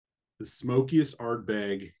The smokiest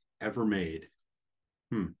Ardbeg ever made.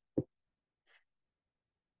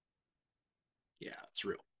 Yeah, it's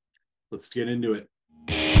real. Let's get into it.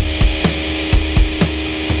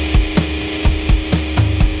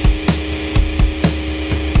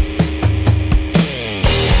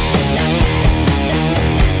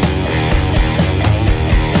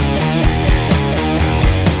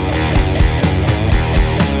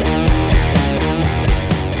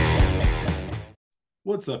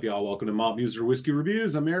 What's up, y'all? Welcome to Malt Music Whiskey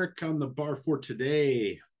Reviews. I'm Eric on the bar for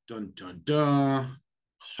today. Dun dun dun.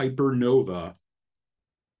 Hypernova.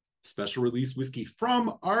 Special release whiskey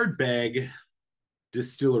from Ardbeg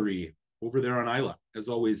Distillery over there on Isla. As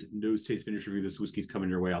always, nose taste finish review. This whiskey's coming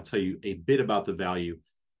your way. I'll tell you a bit about the value,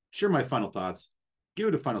 share my final thoughts, give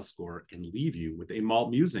it a final score, and leave you with a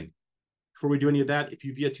malt musing. Before we do any of that, if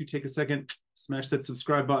you've yet to take a second, smash that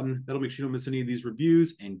subscribe button. That'll make sure you don't miss any of these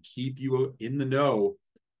reviews and keep you in the know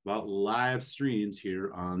about live streams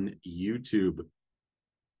here on YouTube.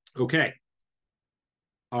 Okay.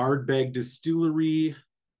 Ardbeg Distillery,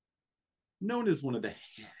 known as one of the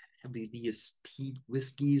heaviest peat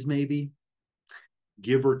whiskeys, maybe,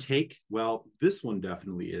 give or take. Well, this one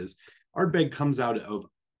definitely is. Ardbeg comes out of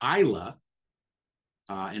Isla,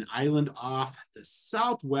 an island off the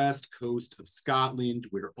southwest coast of Scotland,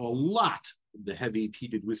 where a lot of the heavy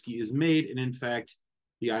peated whiskey is made. And in fact,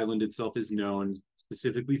 the island itself is known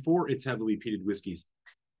specifically for its heavily peated whiskeys.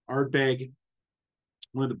 Ardbeg,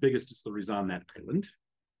 one of the biggest distilleries on that island.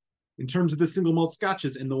 In terms of the single malt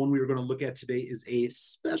scotches, and the one we were going to look at today is a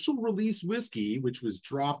special release whiskey, which was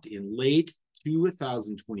dropped in late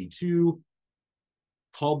 2022,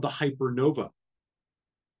 called the Hypernova.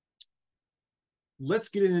 Let's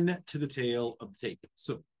get into the tale of the tape.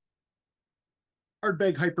 So,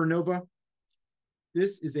 Ardbeg Hypernova.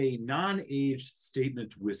 This is a non-aged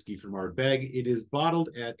statement whiskey from Ardbeg. It is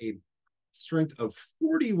bottled at a strength of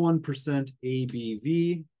 41%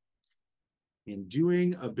 ABV. And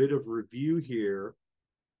doing a bit of review here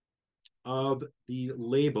of the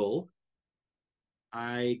label,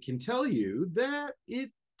 I can tell you that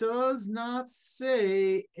it does not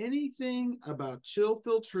say anything about chill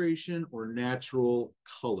filtration or natural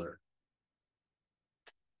color.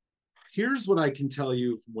 Here's what I can tell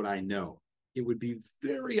you from what I know. It would be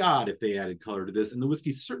very odd if they added color to this, and the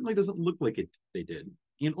whiskey certainly doesn't look like they did.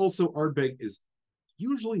 And also, Ardbeg is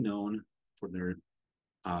usually known for their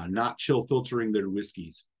not chill filtering their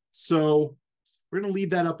whiskeys. So we're going to leave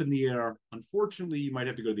that up in the air. Unfortunately, you might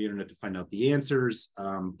have to go to the internet to find out the answers.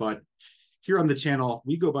 But here on the channel,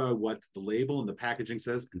 we go by what the label and the packaging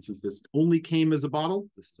says. And since this only came as a bottle,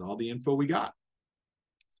 this is all the info we got.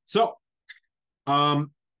 So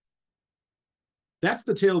that's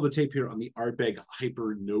the tale of the tape here on the Ardbeg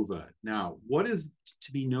Hypernova. Now, what is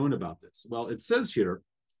to be known about this? Well, it says here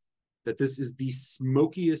that this is the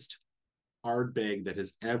smokiest Ardbeg that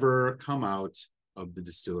has ever come out of the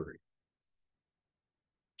distillery.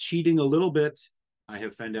 Cheating a little bit, I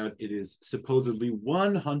have found out it is supposedly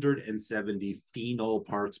 170 phenol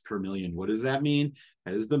parts per million. What does that mean?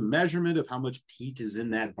 That is the measurement of how much peat is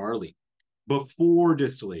in that barley before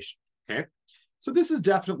distillation. Okay, so this is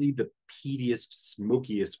definitely the peatiest,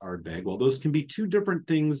 smokiest Ardbeg. While those can be two different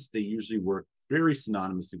things, they usually work very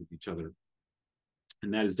synonymously with each other,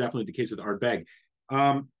 and that is definitely the case with Ardbeg.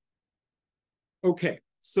 Okay,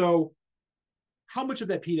 so how much of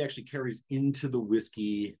that peat actually carries into the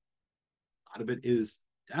whiskey? A lot of it is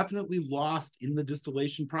definitely lost in the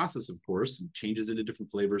distillation process, of course, and changes into different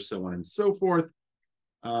flavors, so on and so forth.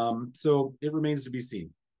 So it remains to be seen.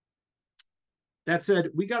 That said,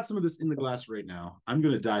 we got some of this in the glass right now. I'm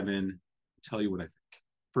going to dive in and tell you what I think.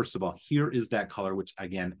 First of all, here is that color, which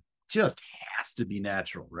again, just has to be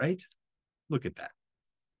natural, right? Look at that.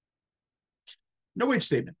 No age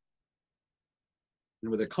statement. And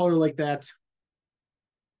with a color like that,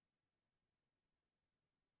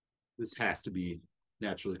 this has to be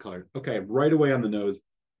naturally colored. Okay, right away on the nose.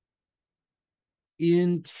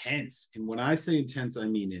 Intense. And when I say intense, I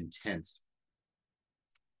mean intense.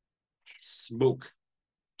 Smoke,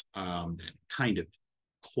 that kind of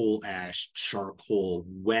coal ash, charcoal,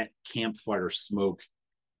 wet campfire smoke.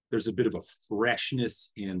 There's a bit of a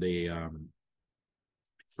freshness and a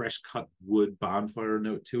fresh cut wood bonfire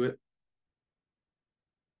note to it.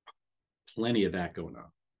 Plenty of that going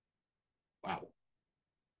on.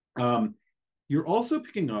 Wow. You're also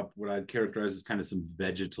picking up what I'd characterize as kind of some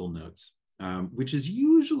vegetal notes, which is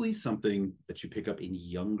usually something that you pick up in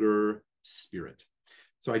younger spirit.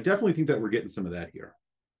 So I definitely think that we're getting some of that here.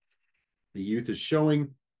 The youth is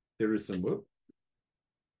showing. There is some,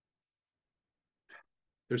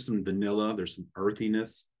 there's some vanilla, there's some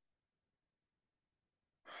earthiness.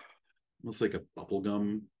 almost like a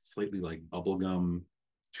bubblegum, slightly like bubblegum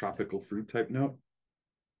tropical fruit type note.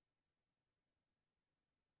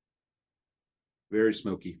 Very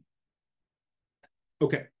smoky.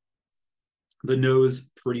 Okay. The nose,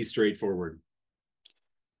 pretty straightforward.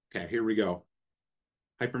 Okay, here we go.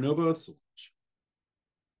 Hypernova selection.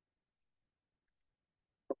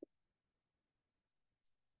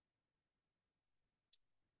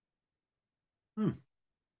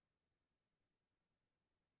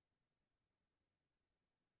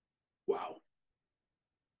 Wow.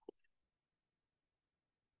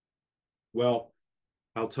 Well,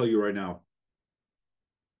 I'll tell you right now,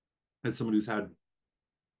 as someone who's had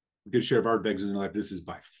a good share of Ardbegs in their life, this is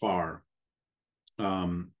by far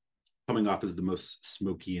coming off as the most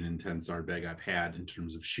smoky and intense Ardbeg I've had in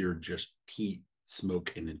terms of sheer just peat,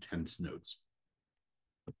 smoke, and intense notes.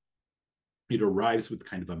 It arrives with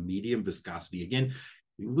kind of a medium viscosity. Again,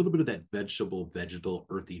 a little bit of that vegetal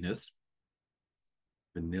earthiness.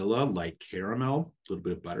 Vanilla, light caramel, a little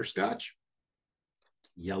bit of butterscotch.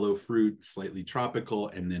 Yellow fruit, slightly tropical.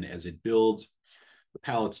 And then as it builds, the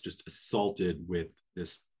palate's just assaulted with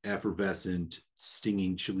this effervescent,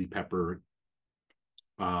 stinging chili pepper,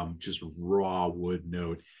 just raw wood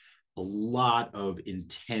note. A lot of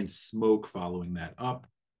intense smoke following that up.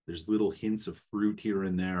 There's little hints of fruit here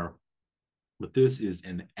and there. But this is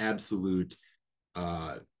an absolute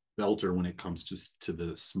belter when it comes to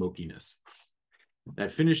the smokiness.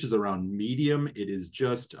 That finish is around medium. It is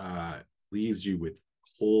just leaves you with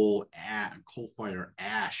coal fire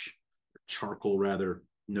ash, charcoal rather,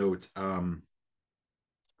 note.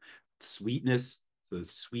 Sweetness, so the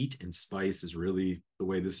sweet and spice is really the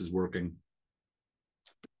way this is working.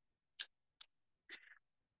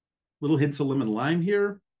 Little hints of lemon lime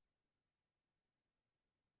here.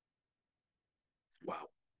 Wow.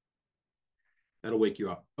 That'll wake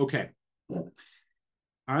you up. Okay.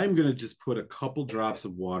 I'm going to just put a couple drops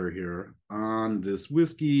of water here on this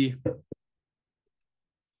whiskey.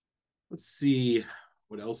 Let's see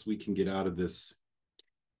what else we can get out of this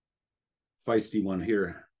feisty one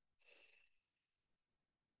here.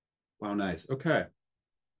 Wow, nice. Okay.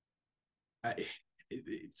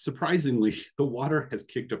 Surprisingly, the water has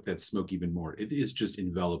kicked up that smoke even more. It is just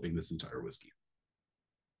enveloping this entire whiskey.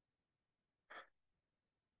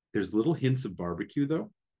 There's little hints of barbecue,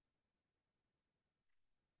 though.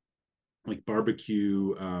 Like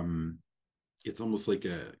barbecue, it's almost like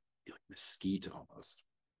a mesquite almost.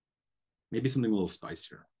 Maybe something a little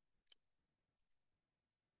spicier.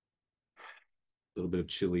 A little bit of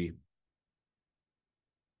chili.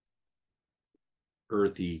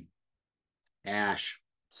 Earthy. Ash,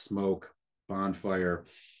 smoke, bonfire,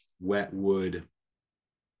 wet wood,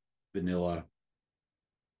 vanilla.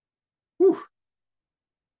 Whew.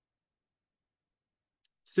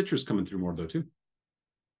 Citrus coming through more, though, too.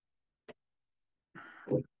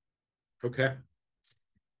 Okay.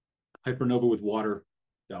 Hypernova with water.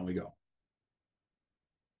 Down we go.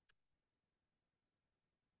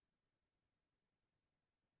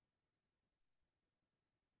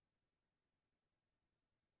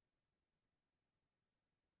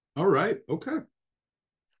 All right. Okay.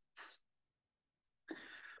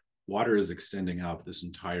 Water is extending out this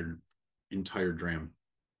entire dram.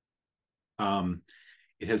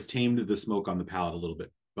 It has tamed the smoke on the palate a little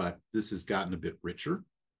bit, but this has gotten a bit richer, a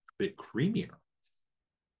bit creamier.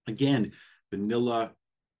 Again, vanilla,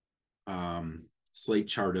 slate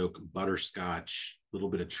charred oak, butterscotch, a little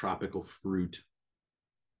bit of tropical fruit,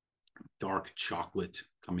 dark chocolate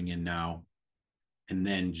coming in now, and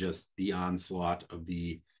then just the onslaught of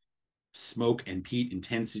the smoke and peat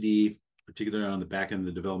intensity, particularly on the back end of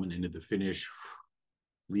the development into the finish,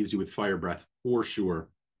 leaves you with fire breath for sure.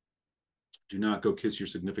 Do not go kiss your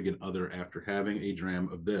significant other after having a dram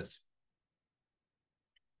of this.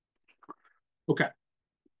 Okay.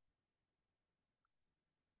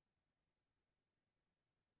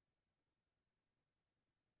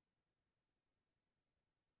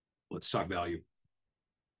 Let's talk value.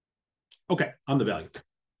 Okay, on the value.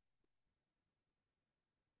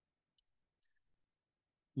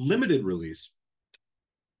 Limited release,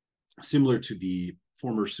 similar to the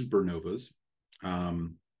former Supernovas,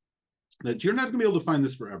 that you're not going to be able to find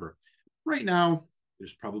this forever. Right now,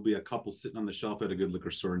 there's probably a couple sitting on the shelf at a good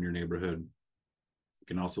liquor store in your neighborhood. You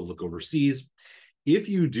can also look overseas. If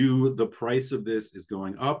you do, the price of this is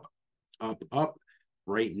going up, up, up.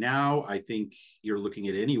 Right now, I think you're looking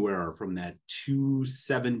at anywhere from that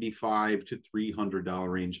 $275 to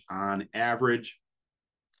 $300 range on average.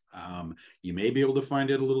 You may be able to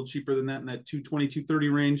find it a little cheaper than that in that $220,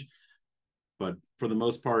 $230 range. But for the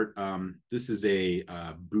most part, this is a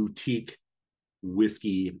boutique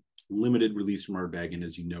whiskey limited release from Ardbeg. And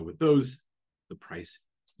as you know, with those, the price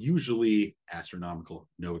usually astronomical,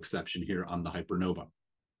 no exception here on the Hypernova.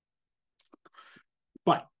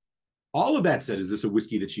 But all of that said, is this a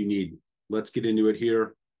whiskey that you need? Let's get into it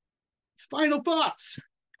here. Final thoughts.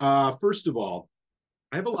 First of all,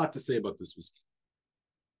 I have a lot to say about this whiskey.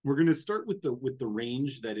 We're going to start with the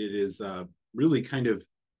range that it is really kind of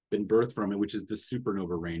been birthed from, which is the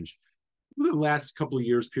Supernova range. For the last couple of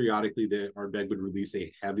years, periodically, the Ardbeg would release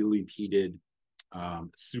a heavily peated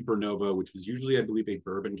Supernova, which was usually, I believe, a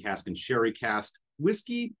bourbon cask and sherry cask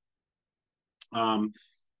whiskey.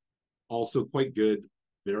 Also quite good,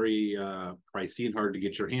 very pricey and hard to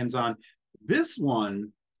get your hands on. This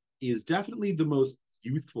one is definitely the most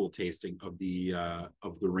youthful tasting of the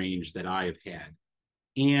range that I have had.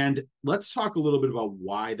 And let's talk a little bit about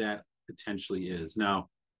why that potentially is. Now,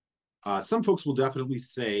 some folks will definitely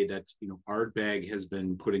say that, you know, Ardbeg has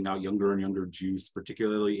been putting out younger and younger juice,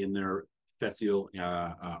 particularly in their Festival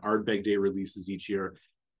Ardbeg Day releases each year.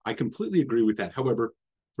 I completely agree with that. However,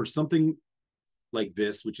 for something like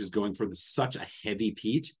this, which is going for such a heavy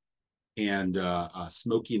peat and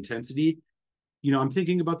smoky intensity, you know, I'm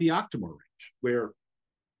thinking about the Octomore range, where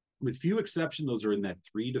with few exception, those are in that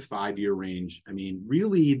 3 to 5 year range. I mean,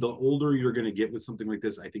 really, the older you're going to get with something like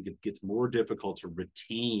this, I think it gets more difficult to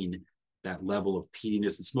retain that level of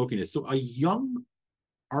peatiness and smokiness. So a young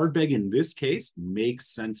Ardbeg in this case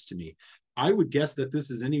makes sense to me. I would guess that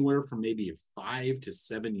this is anywhere from maybe 5 to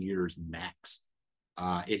 7 years max.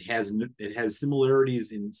 It has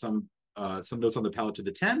similarities in some notes on the palate to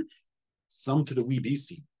the 10, some to the Wee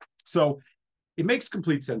Beastie. So it makes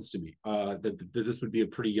complete sense to me that this would be a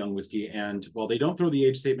pretty young whiskey. And while they don't throw the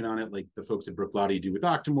age statement on it like the folks at Bruichladdich do with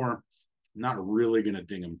Octomore, I'm not really going to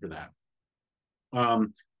ding them for that.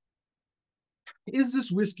 Is this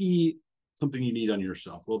whiskey something you need on your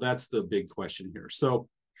shelf? Well, that's the big question here. So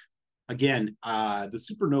again, the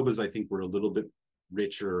Supernovas, I think, were a little bit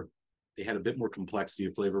richer. They had a bit more complexity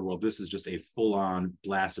of flavor. Well, this is just a full-on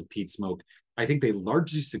blast of peat smoke. I think they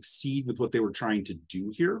largely succeed with what they were trying to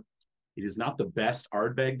do here. It is not the best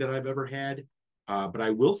Ardbeg that I've ever had, but I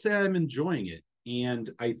will say I'm enjoying it. And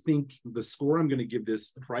I think the score I'm going to give this,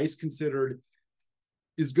 price considered,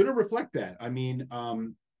 is going to reflect that. I mean,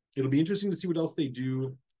 it'll be interesting to see what else they do.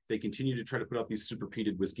 If they continue to try to put out these super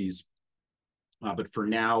peated whiskeys. But for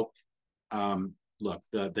now, look,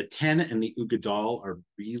 the 10 and the Ugadal are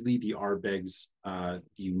really the Ardbegs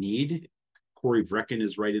you need. Corey Vrecken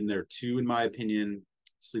is right in there too, in my opinion.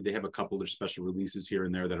 Obviously, they have a couple of special releases here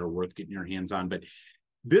and there that are worth getting your hands on. But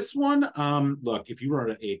this one, look, if you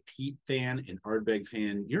are a peat fan, an Ardbeg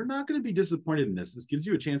fan, you're not going to be disappointed in this. This gives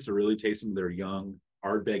you a chance to really taste some of their young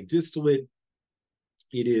Ardbeg distillate.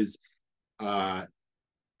 It is going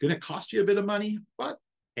to cost you a bit of money, but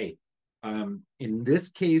hey, in this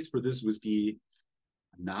case, for this whiskey,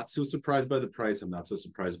 I'm not so surprised by the price. I'm not so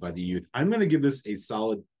surprised by the youth. I'm going to give this a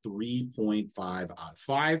solid 3.5 out of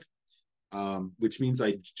 5. Which means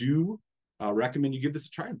I do recommend you give this a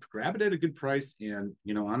try and grab it at a good price. And,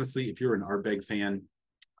 you know, honestly, if you're an Ardbeg fan,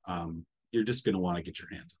 you're just going to want to get your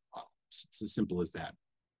hands on it. It's as simple as that.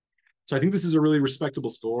 So I think this is a really respectable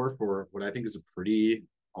score for what I think is a pretty,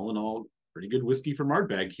 all in all, pretty good whiskey from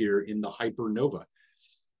Ardbeg here in the Hypernova.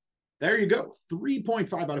 There you go,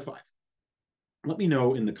 3.5 out of 5. Let me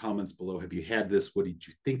know in the comments below, have you had this? What did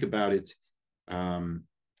you think about it?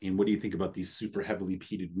 And what do you think about these super heavily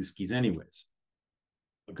peated whiskeys anyways?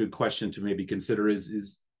 A good question to maybe consider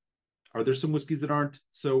is are there some whiskeys that aren't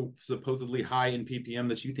so supposedly high in ppm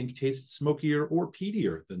that you think taste smokier or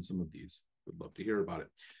peatier than some of these? Would love to hear about it.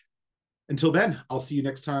 Until then, I'll see you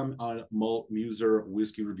next time on Malt Muser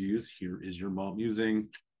Whiskey Reviews. Here is your Malt Musing.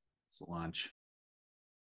 Solange.